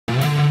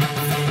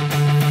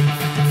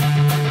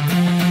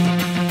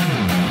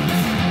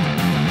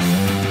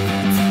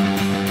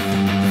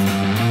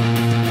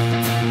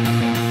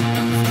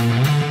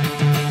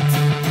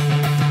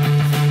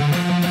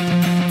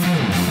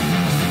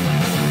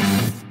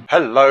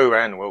Hello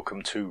and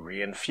welcome to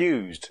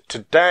Re-enthused.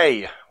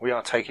 Today we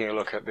are taking a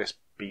look at this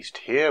beast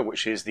here,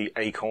 which is the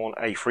Acorn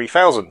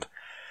A3000.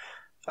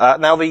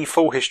 Now the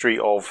full history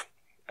of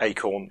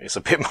Acorn is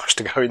a bit much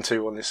to go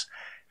into on this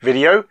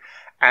video,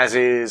 as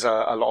is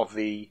a lot of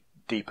the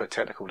deeper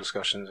technical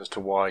discussions as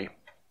to why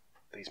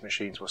these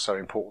machines were so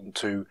important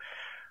to,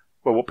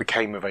 well, what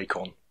became of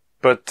Acorn.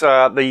 But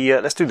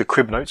let's do the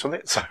crib notes on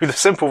it. So the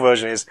simple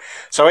version is,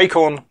 so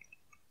Acorn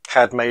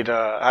had found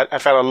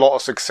a lot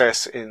of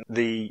success in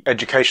the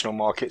educational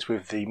markets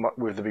with the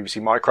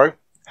BBC Micro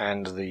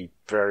and the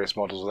various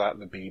models of that,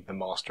 the Beeb, the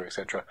Master,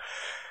 etc.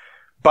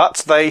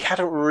 But they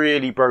hadn't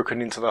really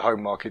broken into the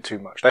home market too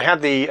much. They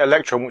had the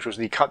Electron, which was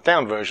the cut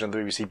down version of the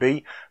BBC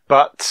B,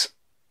 but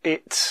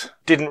it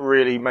didn't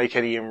really make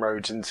any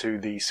inroads into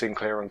the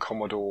Sinclair and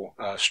Commodore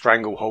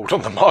stranglehold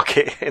on the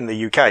market in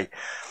the UK.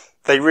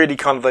 They really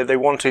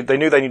they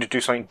knew they needed to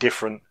do something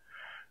different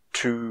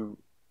to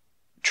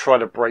try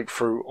to break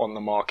through on the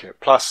market.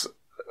 Plus,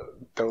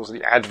 there was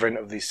the advent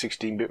of these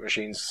 16-bit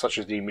machines, such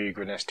as the Amiga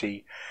and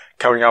ST,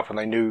 coming up, and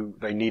they knew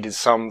they needed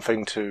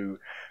something to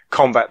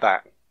combat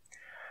that.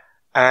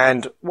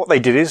 And what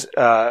they did is,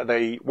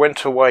 they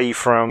went away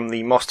from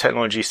the MOS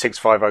technology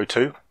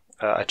 6502,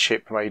 a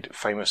chip made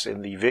famous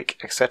in the VIC,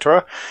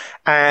 etc.,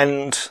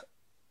 and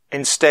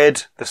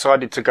instead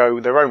decided to go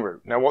their own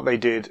route. Now, what they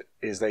did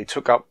is they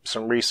took up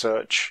some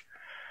research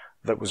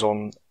that was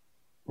on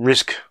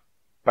RISC-based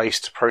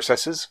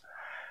processors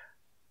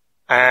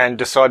and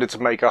decided to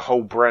make a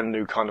whole brand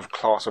new kind of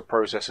class of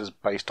processors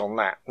based on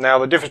that. Now,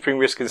 the difference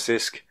between RISC and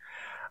CISC,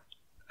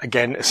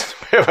 again, it's a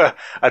bit of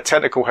a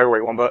technical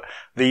heavyweight one, but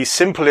the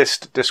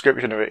simplest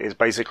description of it is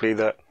basically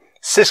that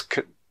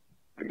CISC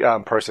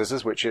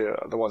processors, which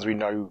are the ones we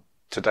know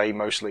today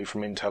mostly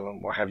from Intel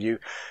and what have you,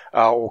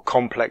 or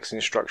complex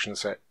instruction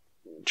set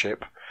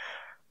chip,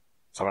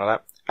 something like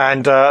that.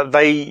 And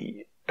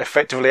they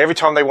effectively, every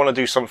time they want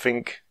to do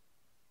something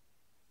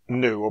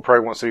new, or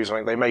program wants to do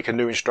something, they make a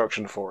new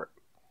instruction for it.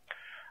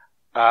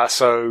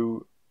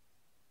 So,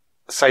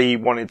 say you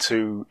wanted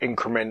to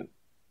increment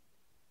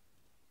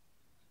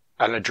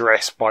an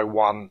address by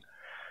 1,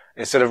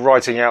 instead of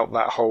writing out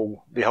the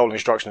whole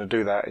instruction to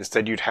do that,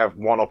 instead you'd have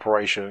one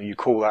operation, you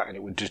call that and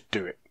it would just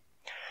do it.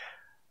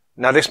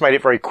 Now this made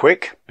it very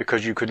quick,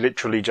 because you could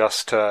literally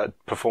just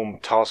perform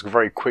tasks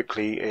very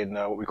quickly in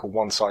what we call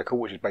one cycle,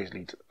 which is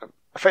basically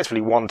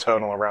effectively one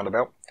turn on a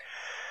roundabout.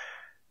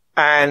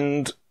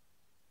 And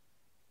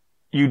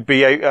you'd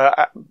be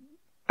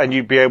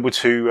able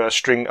to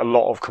string a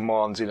lot of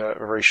commands in a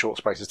very short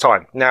space of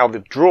time. Now, the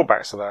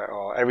drawbacks to that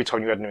are every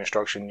time you add a new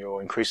instruction,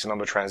 you're increasing the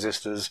number of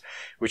transistors,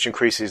 which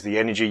increases the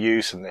energy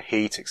use and the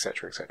heat,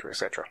 etc., etc.,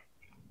 etc.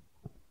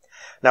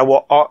 Now,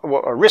 what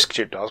a RISC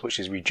chip does, which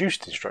is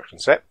reduced instruction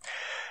set,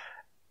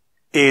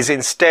 is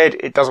instead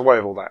it does away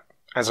with all that,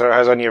 and so it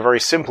has only a very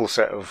simple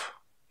set of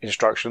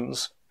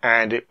instructions,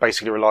 and it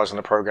basically relies on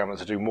the programmer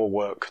to do more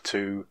work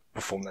to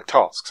perform their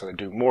tasks. So they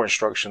do more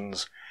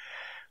instructions,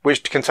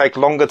 which can take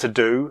longer to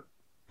do,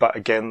 but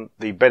again,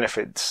 the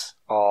benefits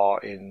are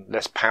in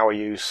less power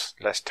use,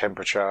 less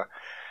temperature,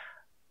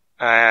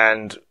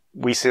 and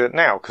we see that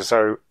now, because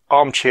so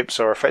ARM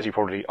chips are effectively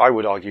probably, I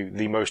would argue,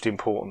 the most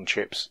important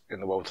chips in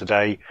the world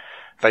today.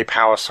 They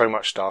power so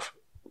much stuff,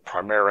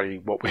 primarily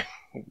what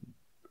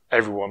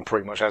everyone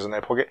pretty much has in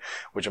their pocket,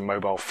 which are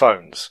mobile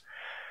phones.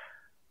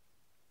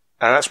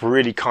 And that's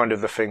really kind of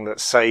the thing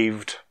that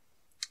saved,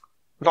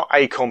 not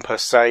Acorn per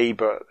se,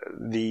 but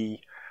the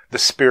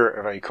spirit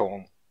of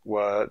Acorn,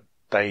 where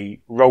they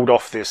rolled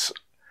off this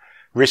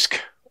RISC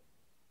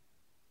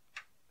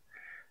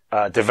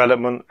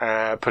development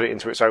and put it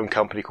into its own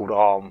company called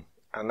ARM.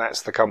 And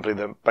that's the company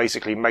that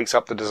basically makes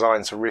up the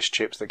designs for RISC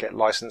chips that get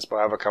licensed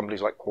by other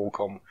companies like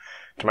Qualcomm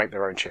to make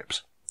their own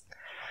chips.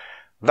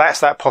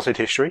 That's that potted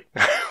history.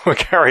 We'll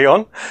carry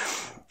on.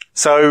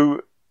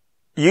 So,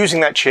 using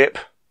that chip,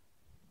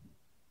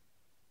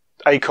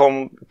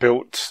 Acorn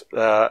built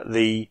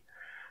the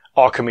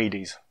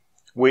Archimedes,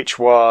 which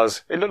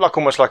was, it looked like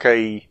almost like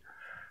a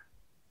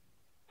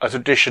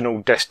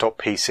traditional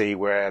desktop PC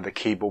where the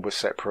keyboard was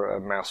separate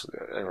and mouse,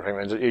 everything.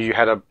 And you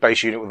had a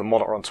base unit with a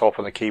monitor on top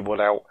and the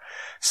keyboard out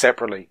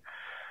separately.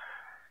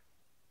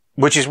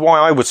 Which is why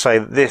I would say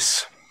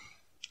that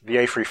the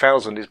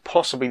A3000 is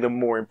possibly the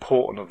more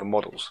important of the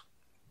models.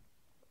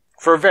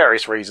 For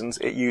various reasons,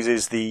 it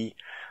uses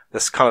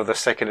this kind of the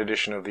second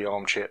edition of the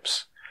ARM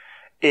chips.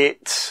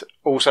 It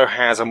also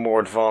has a more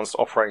advanced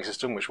operating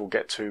system, which we'll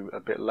get to a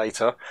bit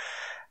later.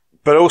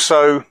 But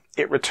also,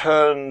 it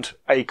returned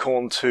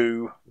Acorn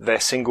to their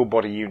single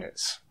body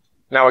units.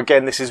 Now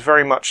again, this is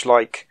very much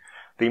like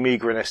the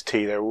Amiga and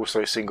ST, they're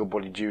also single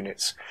bodied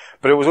units.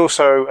 But it was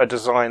also a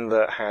design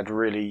that had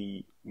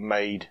really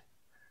made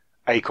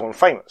Acorn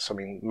famous. I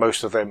mean,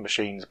 most of their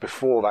machines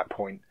before that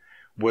point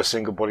were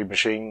single bodied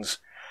machines.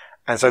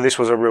 And so this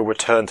was a real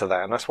return to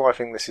that. And that's why I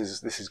think this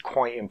is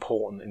quite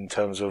important in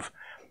terms of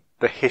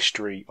the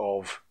history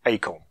of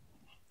Acorn.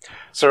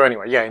 So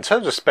anyway, yeah, in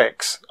terms of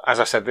specs, as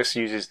I said, this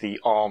uses the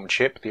ARM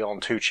chip, the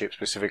ARM2 chip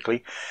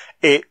specifically.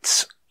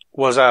 It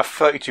was a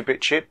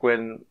 32-bit chip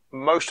when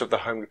most of the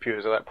home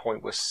computers at that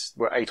point were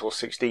 8 or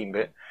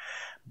 16-bit,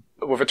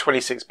 with a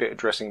 26-bit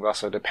addressing bus,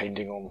 so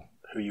depending on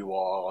who you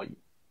are,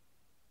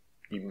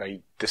 you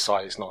may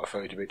decide it's not a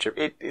 32-bit chip.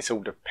 It's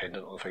all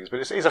dependent on things, but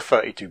it's a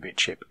 32-bit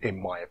chip,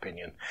 in my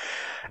opinion.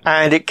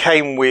 And it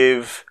came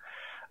with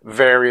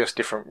various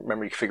different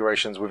memory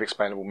configurations with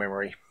expandable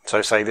memory.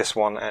 So say this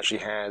one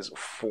actually has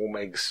 4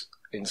 megs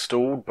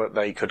installed, but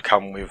they could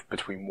come with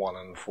between 1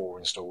 and 4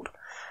 installed.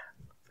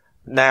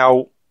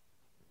 Now,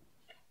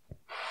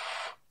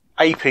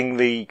 aping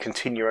the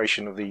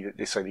continuation of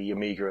the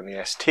Amiga and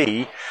the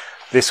ST,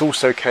 this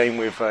also came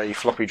with a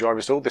floppy drive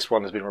installed. This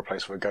one has been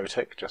replaced with a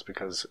Gotek just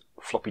because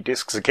floppy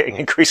disks are getting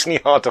increasingly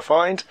hard to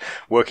find,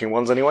 working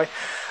ones anyway.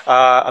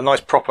 A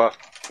nice proper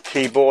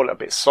keyboard, a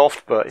bit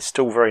soft, but it's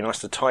still very nice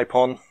to type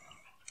on.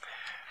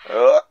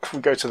 If we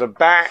go to the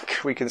back,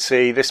 we can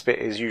see this bit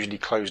is usually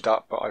closed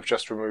up, but I've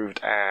just removed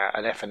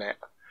an Ethernet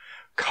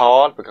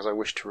card because I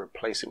wish to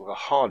replace it with a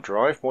hard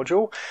drive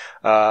module.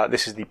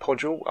 This is the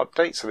module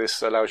update, so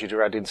this allows you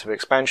to add in some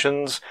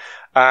expansions.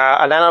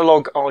 An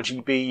analog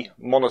RGB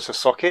monitor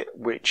socket,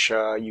 which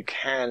you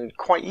can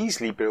quite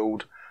easily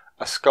build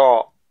a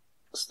SCART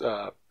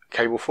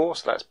cable for,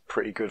 so that's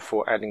pretty good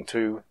for adding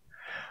to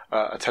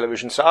a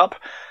television setup.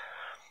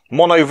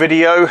 Mono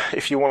video,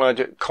 if you want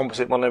to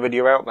composite mono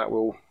video out, that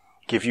will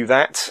give you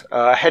that.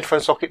 A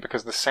headphone socket,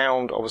 because the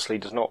sound obviously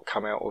does not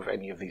come out of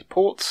any of these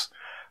ports,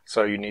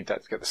 so you need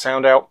that to get the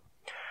sound out.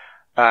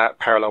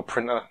 Parallel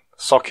printer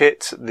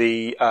socket.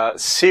 The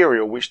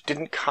serial, which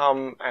didn't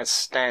come as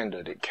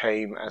standard, it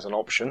came as an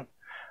option.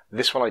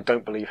 This one I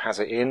don't believe has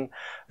it in.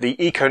 The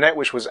EcoNet,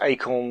 which was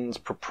Acorn's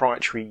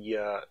proprietary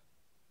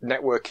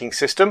networking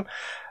system.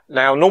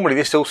 Now, normally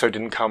this also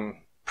didn't come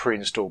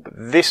pre-installed, but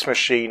this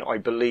machine, I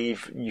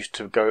believe, used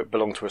to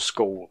belong to a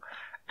school,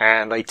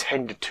 and they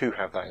tended to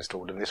have that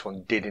installed, and this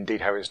one did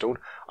indeed have it installed.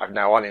 I've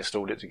now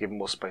uninstalled it to give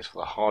more space for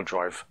the hard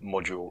drive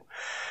module.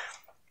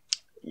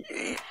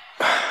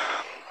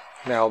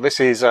 Now, this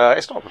is,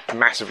 it's not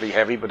massively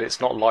heavy, but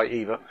it's not light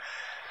either.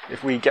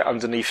 If we get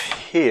underneath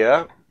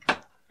here,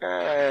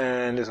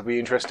 and this will be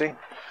interesting.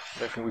 I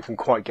don't think we can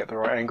quite get the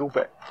right angle,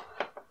 but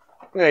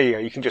there you go,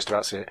 you can just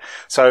about see it.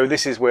 So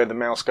this is where the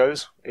mouse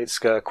goes. It's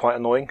quite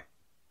annoying,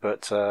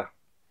 but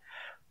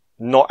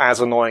not as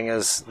annoying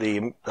as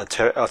the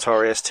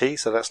Atari ST,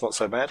 so that's not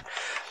so bad.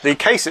 The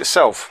case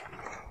itself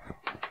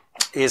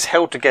is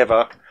held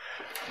together,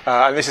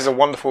 and this is a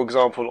wonderful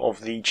example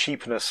of the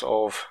cheapness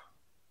of,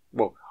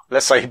 well,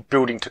 let's say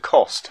building to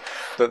cost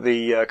that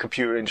the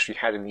computer industry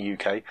had in the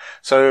UK.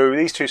 So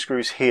these two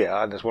screws here,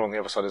 and there's one on the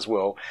other side as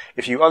well,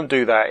 if you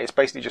undo that, it's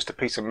basically just a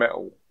piece of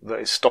metal that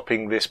is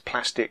stopping this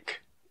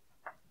plastic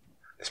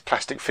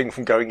thing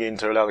from going in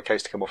to allow the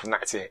case to come off, and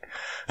that's it.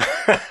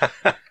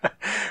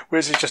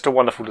 Which is just a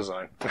wonderful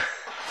design.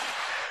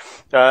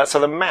 So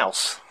the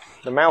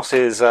mouse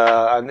is,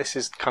 and this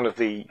is kind of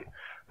the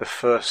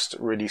first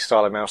really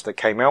style of mouse that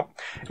came out.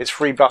 It's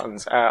 3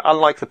 buttons.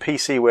 Unlike the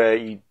PC where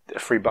a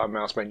 3-button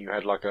mouse meant you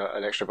had like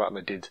an extra button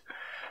that did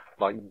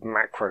like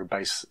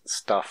macro-based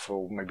stuff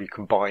or maybe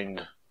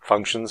combined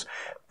functions,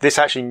 this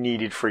actually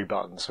needed 3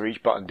 buttons. So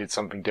each button did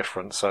something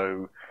different.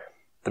 So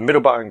the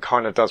middle button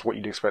kind of does what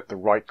you'd expect the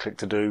right click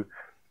to do,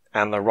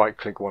 and the right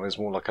click one is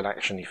more like an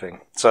actiony thing.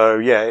 So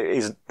yeah,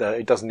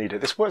 it doesn't need it.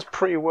 This works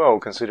pretty well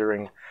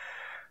considering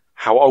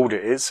how old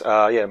it is.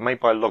 Yeah, made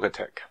by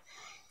Logitech.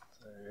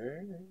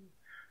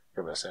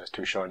 I'm going to say it's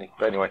too shiny.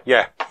 But anyway,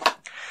 yeah.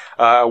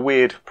 A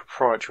weird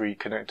proprietary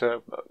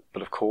connector,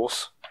 but of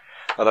course.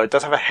 Although it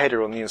does have a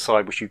header on the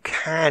inside which you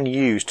can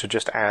use to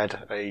just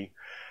add a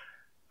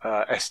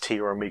ST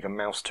or Amiga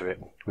mouse to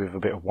it with a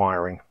bit of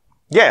wiring.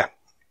 Yeah.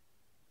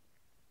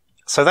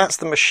 So that's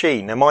the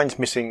machine. Now mine's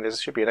missing, there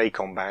should be an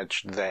Acorn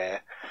badge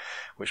there,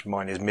 which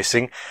mine is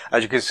missing.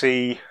 As you can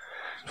see,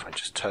 if I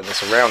just turn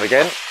this around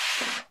again.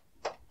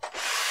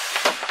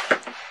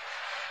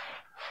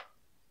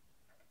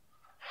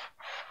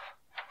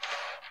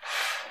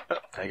 Oh,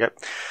 there you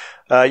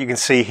go. You can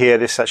see here,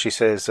 this actually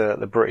says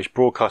the British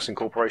Broadcasting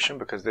Corporation,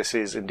 because this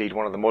is indeed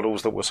one of the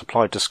models that were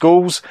supplied to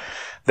schools.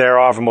 There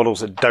are other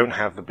models that don't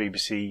have the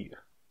BBC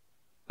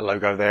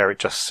logo there, it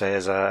just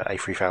says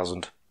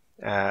A3000.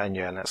 And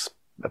yeah, and that's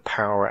the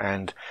power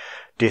and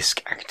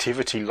disk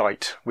activity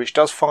light, which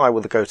does fire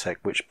with the Gotek,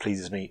 which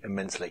pleases me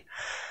immensely.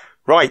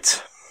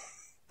 Right,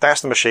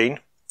 that's the machine.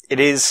 It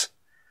is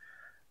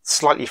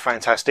slightly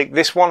fantastic.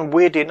 This one,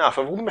 weirdly enough,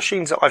 of all the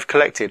machines that I've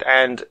collected,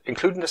 and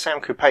including the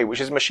Sound Coupe, which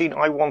is a machine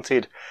I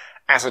wanted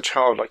as a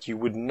child like you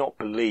would not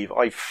believe.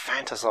 I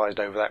fantasized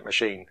over that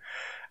machine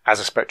as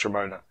a Spectrum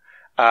owner.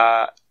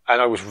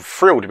 And I was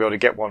thrilled to be able to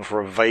get one for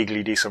a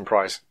vaguely decent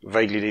price.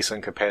 Vaguely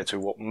decent compared to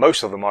what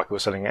most of the market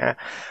was selling it at.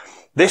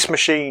 This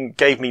machine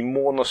gave me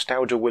more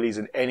nostalgia willies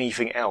than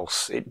anything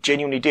else. It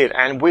genuinely did.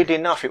 And weirdly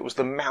enough, it was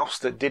the mouse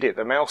that did it.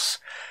 The mouse,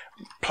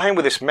 playing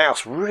with this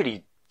mouse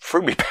really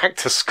threw me back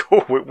to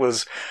school. It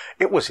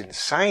was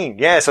insane.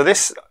 Yeah, so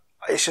it's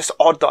just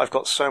odd that I've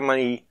got so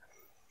many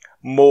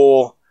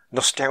more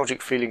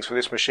nostalgic feelings for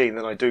this machine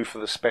than I do for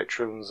the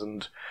Spectrums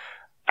and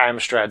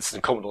Amstrads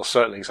and Commodore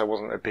certainly, because I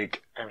wasn't a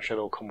big Amstrad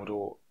or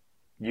Commodore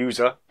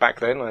user back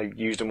then. I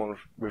used them on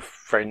with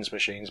friends'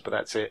 machines, but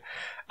that's it.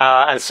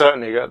 And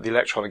certainly the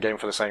Electron again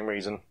for the same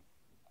reason.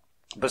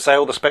 But say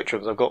all the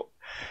Spectrums, I've got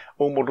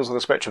all models of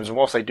the Spectrums, and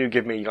whilst they do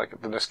give me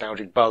like the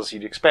nostalgic buzz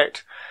you'd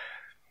expect,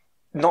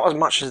 not as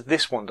much as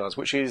this one does,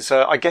 which is,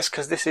 I guess,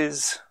 because this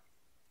is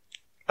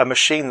a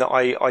machine that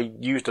I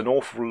used an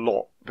awful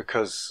lot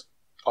because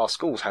our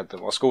schools had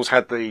them. Our schools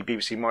had the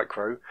BBC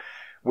Micro,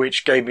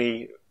 which gave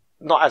me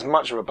not as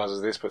much of a buzz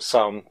as this, but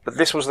some. But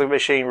this was the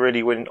machine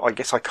really when I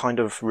guess I kind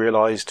of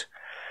realised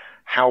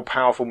how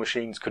powerful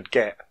machines could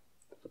get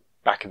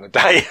back in the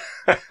day.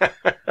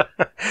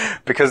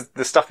 Because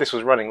the stuff this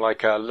was running,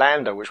 like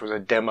Lander, which was a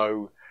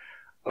demo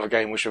of a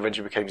game which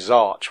eventually became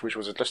Zarch, which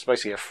was just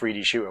basically a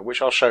 3D shooter,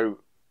 which I'll show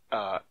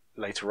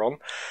later on.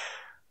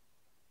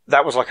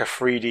 That was like a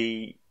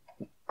 3D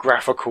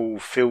graphical,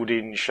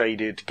 filled-in,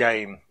 shaded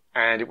game,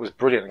 and it was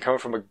brilliant. And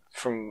coming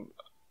from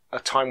a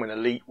time when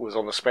Elite was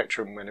on the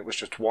Spectrum, when it was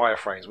just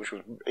wireframes, which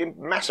was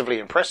massively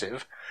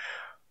impressive,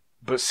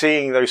 but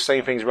seeing those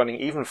same things running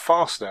even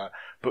faster,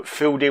 but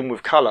filled in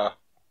with colour,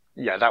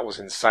 yeah, that was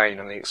insane.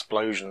 And the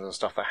explosions and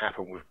stuff that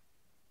happened with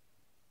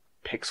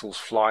pixels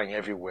flying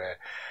everywhere.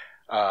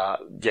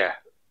 Yeah,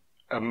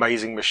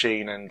 amazing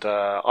machine, and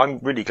I'm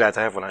really glad to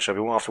have one actually.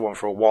 I've been after one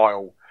for a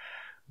while,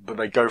 but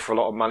they go for a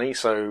lot of money,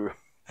 so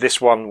this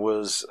one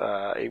was,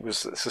 it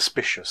was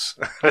suspicious,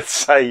 let's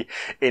say,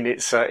 in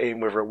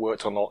whether it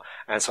worked or not,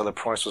 and so the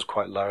price was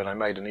quite low, and I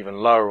made an even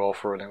lower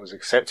offer and it was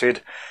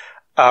accepted.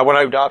 When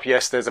I opened it up,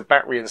 yes, there's a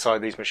battery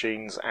inside these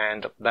machines,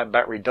 and that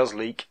battery does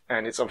leak,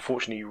 and it's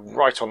unfortunately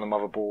right on the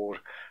motherboard,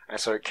 and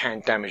so it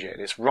can damage it.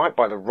 It's right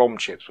by the ROM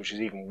chips, which is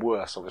even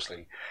worse,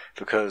 obviously,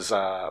 because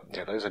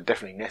yeah, those are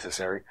definitely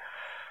necessary.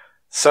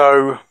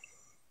 So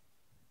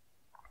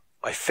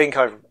I think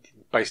I've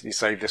basically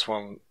saved this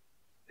one.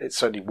 It's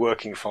certainly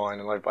working fine,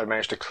 and I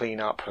managed to clean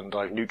up, and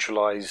I've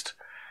neutralised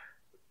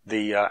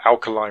the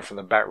alkaline from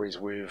the batteries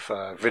with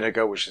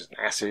vinegar, which is an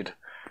acid,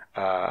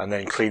 and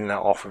then cleaning that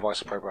off with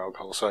isopropyl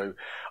alcohol. So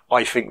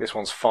I think this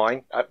one's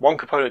fine. One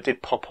component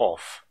did pop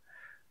off,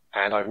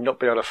 and I've not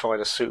been able to find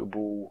a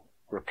suitable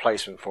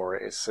replacement for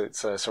it.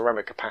 It's a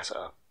ceramic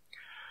capacitor.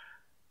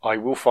 I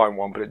will find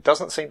one, but it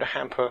doesn't seem to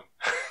hamper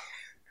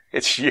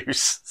its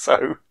use.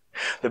 So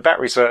the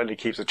battery certainly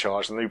keeps a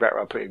charge. The new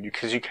battery I put in,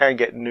 because you can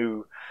get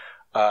new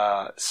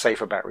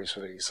safer batteries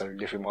for these, so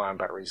lithium-ion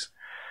batteries,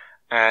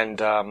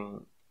 and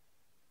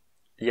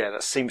yeah,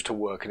 that seems to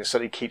work, and it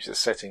certainly keeps its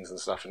settings and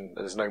stuff, and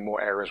there's no more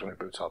errors when it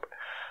boots up.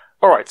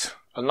 Alright,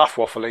 enough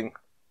waffling,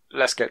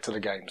 let's get to the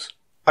games.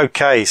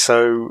 Okay,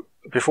 so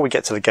before we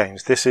get to the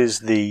games, this is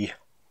the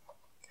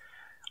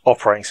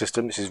operating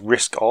system. This is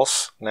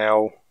RISC-OS.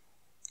 Now,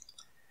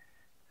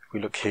 if we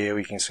look here,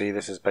 we can see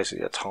this is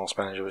basically a task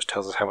manager which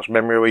tells us how much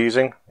memory we're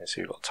using. You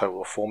see we've got a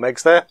total of 4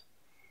 megs there.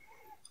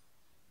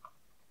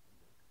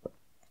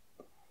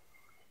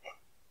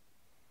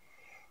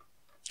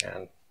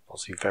 And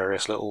obviously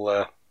various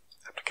little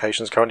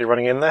applications currently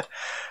running in there.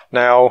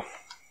 Now,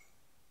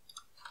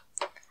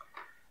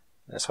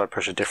 so I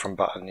push a different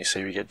button, you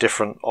see we get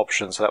different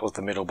options. So that was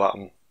the middle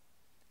button,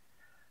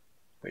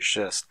 which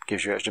just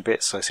gives you extra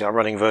bits. So see, I'm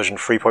running version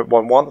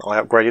 3.11.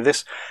 I upgraded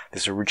this.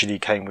 This originally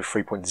came with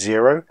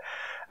 3.0.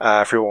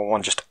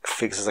 3.11 just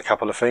fixes a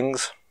couple of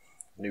things.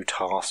 New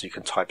tasks, you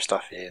can type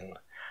stuff in.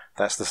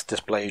 That's the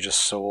display you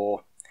just saw.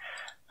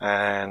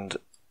 And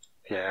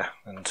yeah,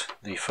 and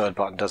the third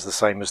button does the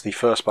same as the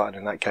first button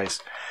in that case.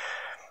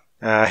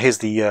 Here's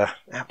the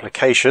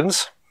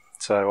applications.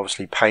 So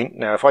obviously Paint.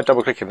 Now if I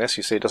double click in this,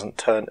 you see it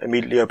doesn't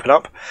immediately open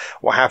up.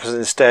 What happens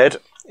instead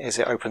is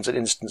it opens an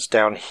instance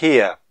down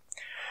here.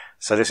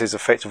 So this is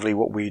effectively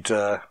what we'd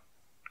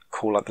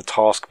call like the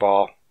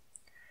taskbar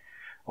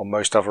on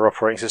most other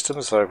operating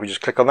systems. So if we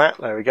just click on that,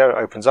 there we go, it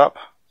opens up.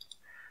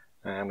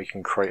 And we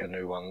can create a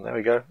new one. There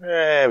we go.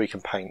 Yeah, we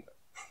can paint.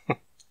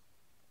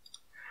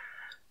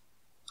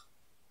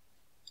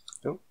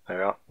 Oh, there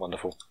we are.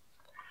 Wonderful.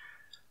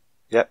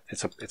 Yep,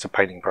 it's a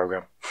painting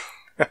program.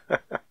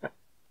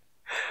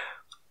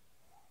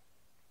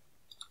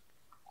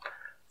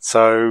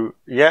 So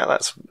yeah,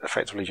 that's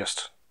effectively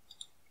just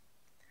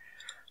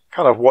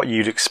kind of what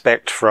you'd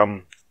expect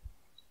from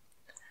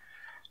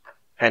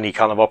any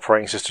kind of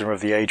operating system of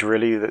the age,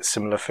 really. That's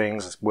similar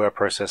things. Word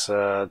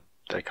processor,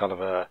 a kind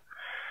of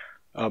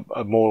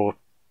a more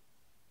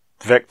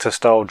vector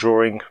style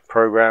drawing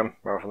program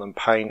rather than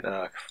Paint,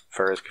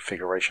 various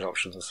configuration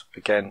options.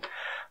 Again,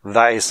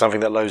 that is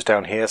something that loads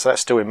down here, so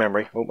that's still in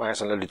memory. Oh, I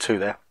hasn't loaded 2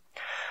 there.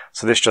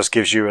 So this just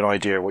gives you an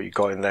idea of what you've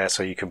got in there,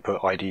 so you can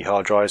put ID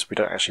hard drives. We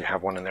don't actually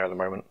have one in there at the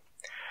moment.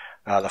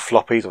 The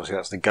floppies, obviously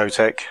that's the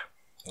Gotek.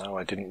 No,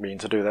 I didn't mean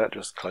to do that,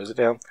 just close it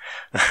down.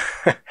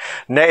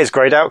 Net is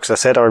grayed out because I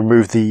said I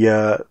removed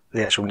the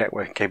actual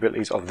networking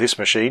capabilities of this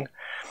machine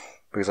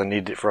because I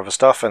needed it for other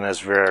stuff, and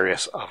there's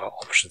various other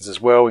options as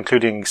well,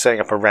 including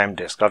setting up a RAM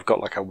disk. I've got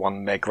like a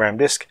 1 meg RAM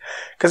disk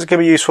because it can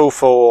be useful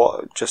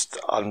for just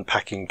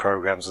unpacking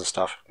programs and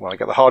stuff. When I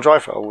get the hard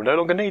drive, I will no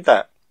longer need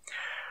that.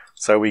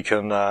 So we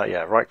can,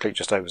 yeah, right click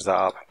just opens that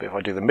up. But if I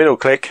do the middle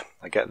click,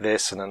 I get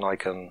this, and then I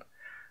can,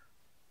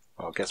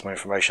 well, get some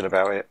information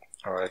about it,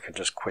 or I can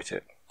just quit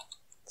it.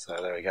 So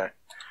there we go.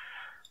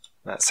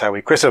 That's how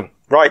we quit them.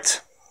 Right.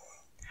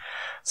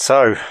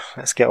 So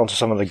let's get on to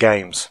some of the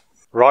games.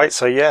 Right,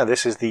 so yeah,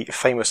 this is the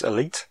famous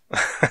Elite.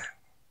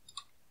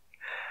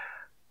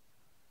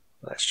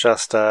 Let's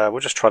just, we'll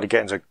just try to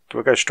get into,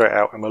 we'll go straight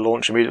out and we'll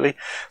launch immediately.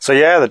 So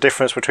yeah, the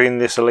difference between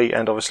this Elite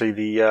and obviously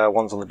the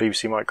ones on the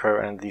BBC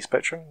Micro and the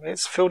Spectrum,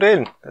 it's filled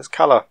in. There's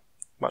colour,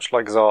 much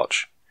like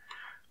Zarch.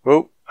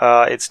 Well,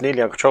 it's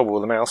nearly uncontrollable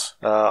with the mouse.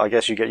 I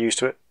guess you get used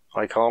to it.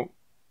 I can't.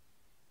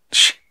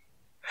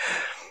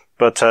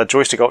 But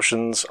joystick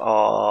options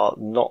are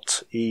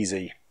not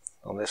easy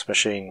on this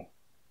machine.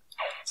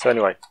 So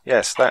anyway,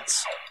 yes,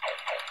 that's...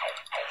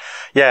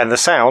 Yeah, and the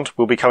sound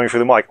will be coming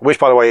through the mic, which,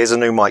 by the way, is a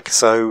new mic.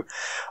 So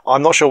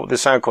I'm not sure what the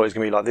sound quality is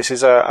going to be like. This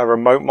is a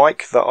remote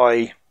mic that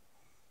I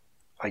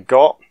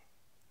got.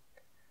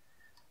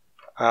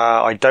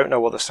 I don't know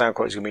what the sound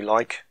quality is going to be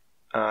like.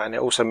 And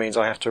it also means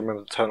I have to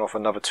remember to turn off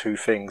another 2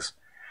 things,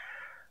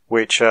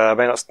 which might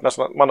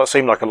not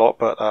seem like a lot,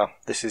 but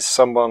this is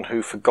someone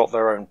who forgot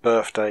their own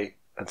birthday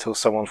until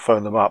someone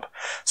phoned them up.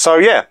 So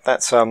yeah,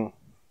 that's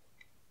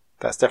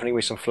definitely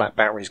with some flat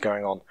batteries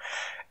going on.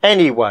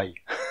 Anyway,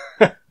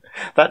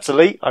 that's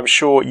Elite. I'm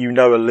sure you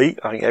know Elite.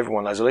 I think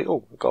everyone knows Elite.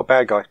 Oh, we've got a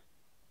bad guy.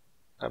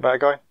 A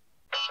bad guy?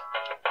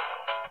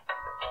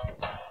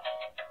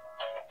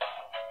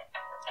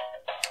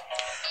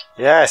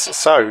 Yes,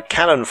 so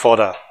Cannon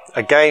Fodder.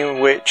 A game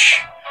which,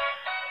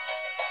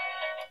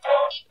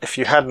 if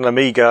you had an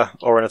Amiga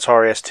or an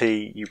Atari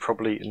ST, you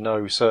probably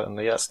know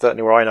certainly. That's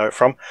certainly where I know it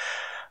from.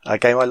 A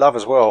game I love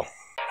as well.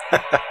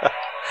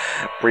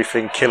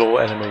 Briefing kill all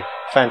enemy.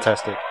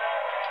 Fantastic.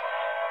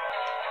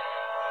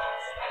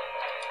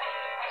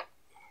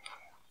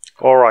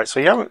 Alright, so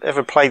you haven't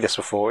ever played this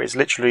before. It's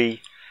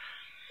literally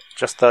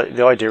just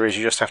the idea is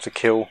you just have to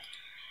kill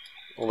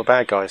all the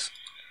bad guys.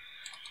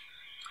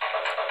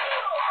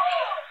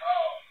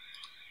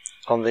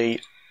 On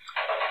the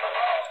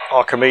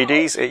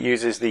Archimedes, it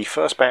uses the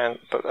first button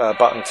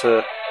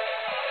to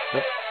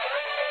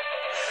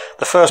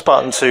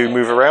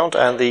move around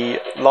and the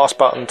last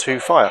button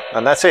to fire,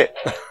 and that's it.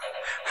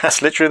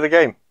 That's literally the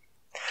game.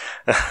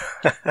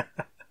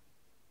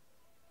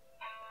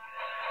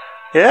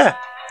 Yeah.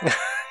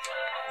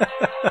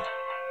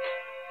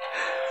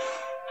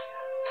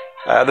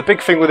 The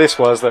big thing with this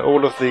was that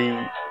all of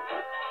the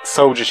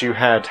soldiers you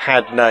had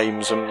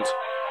names, and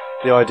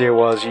the idea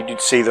was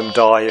you'd see them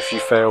die if you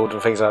failed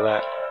and things like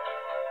that.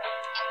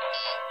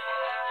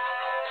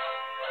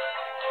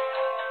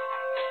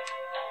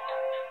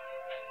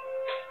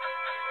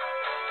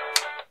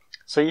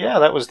 So yeah,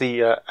 that was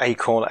the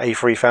Acorn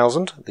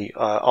A3000, the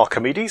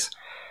Archimedes.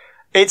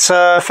 It's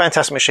a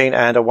fantastic machine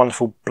and a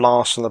wonderful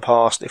blast from the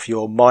past if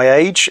you're my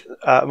age.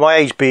 My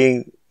age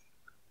being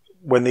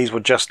when these were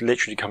just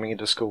literally coming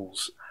into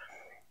schools.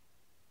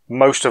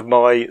 Most of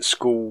my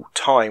school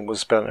time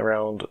was spent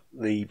around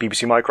the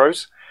BBC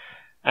Micros,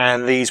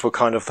 and these were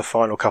kind of the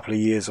final couple of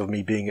years of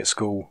me being at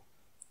school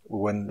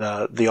when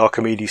the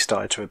Archimedes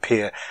started to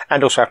appear,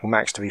 and also Apple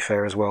Macs, to be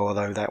fair, as well,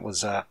 although that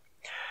was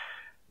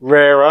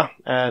rarer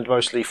and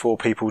mostly for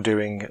people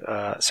doing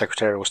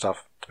secretarial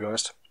stuff, to be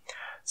honest.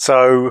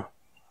 So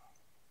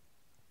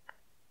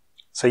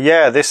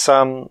yeah, this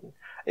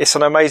it's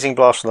an amazing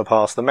blast from the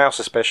past. The mouse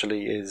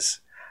especially is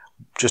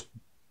just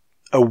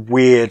a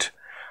weird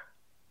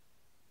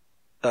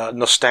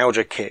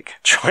nostalgia kick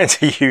trying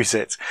to use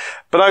it.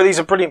 But no, these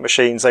are brilliant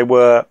machines. They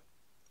were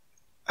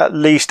at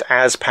least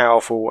as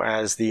powerful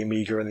as the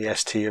Amiga and the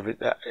ST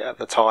at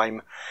the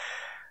time,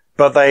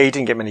 but they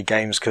didn't get many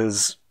games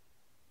because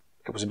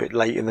it was a bit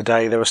late in the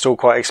day. They were still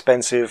quite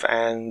expensive,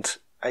 and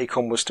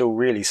Acorn was still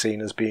really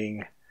seen as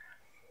being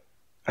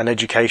an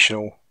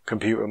educational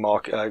computer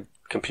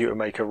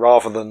maker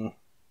rather than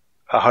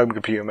a home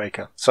computer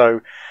maker.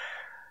 So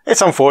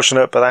it's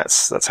unfortunate, but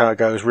that's how it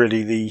goes.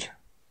 Really, the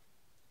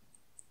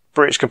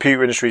British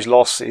computer industry's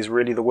loss is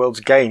really the world's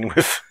gain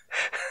with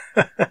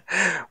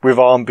with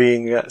ARM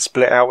being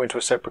split out into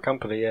a separate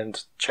company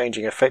and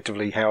changing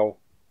effectively how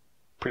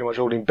pretty much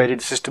all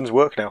embedded systems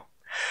work now.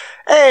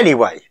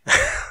 Anyway,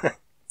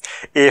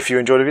 if you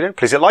enjoyed the video,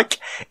 please hit like.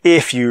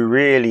 If you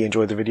really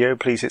enjoyed the video,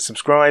 please hit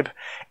subscribe.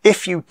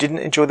 If you didn't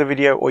enjoy the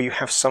video or you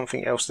have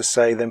something else to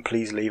say, then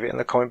please leave it in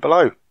the comment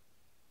below.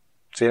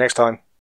 See you next time.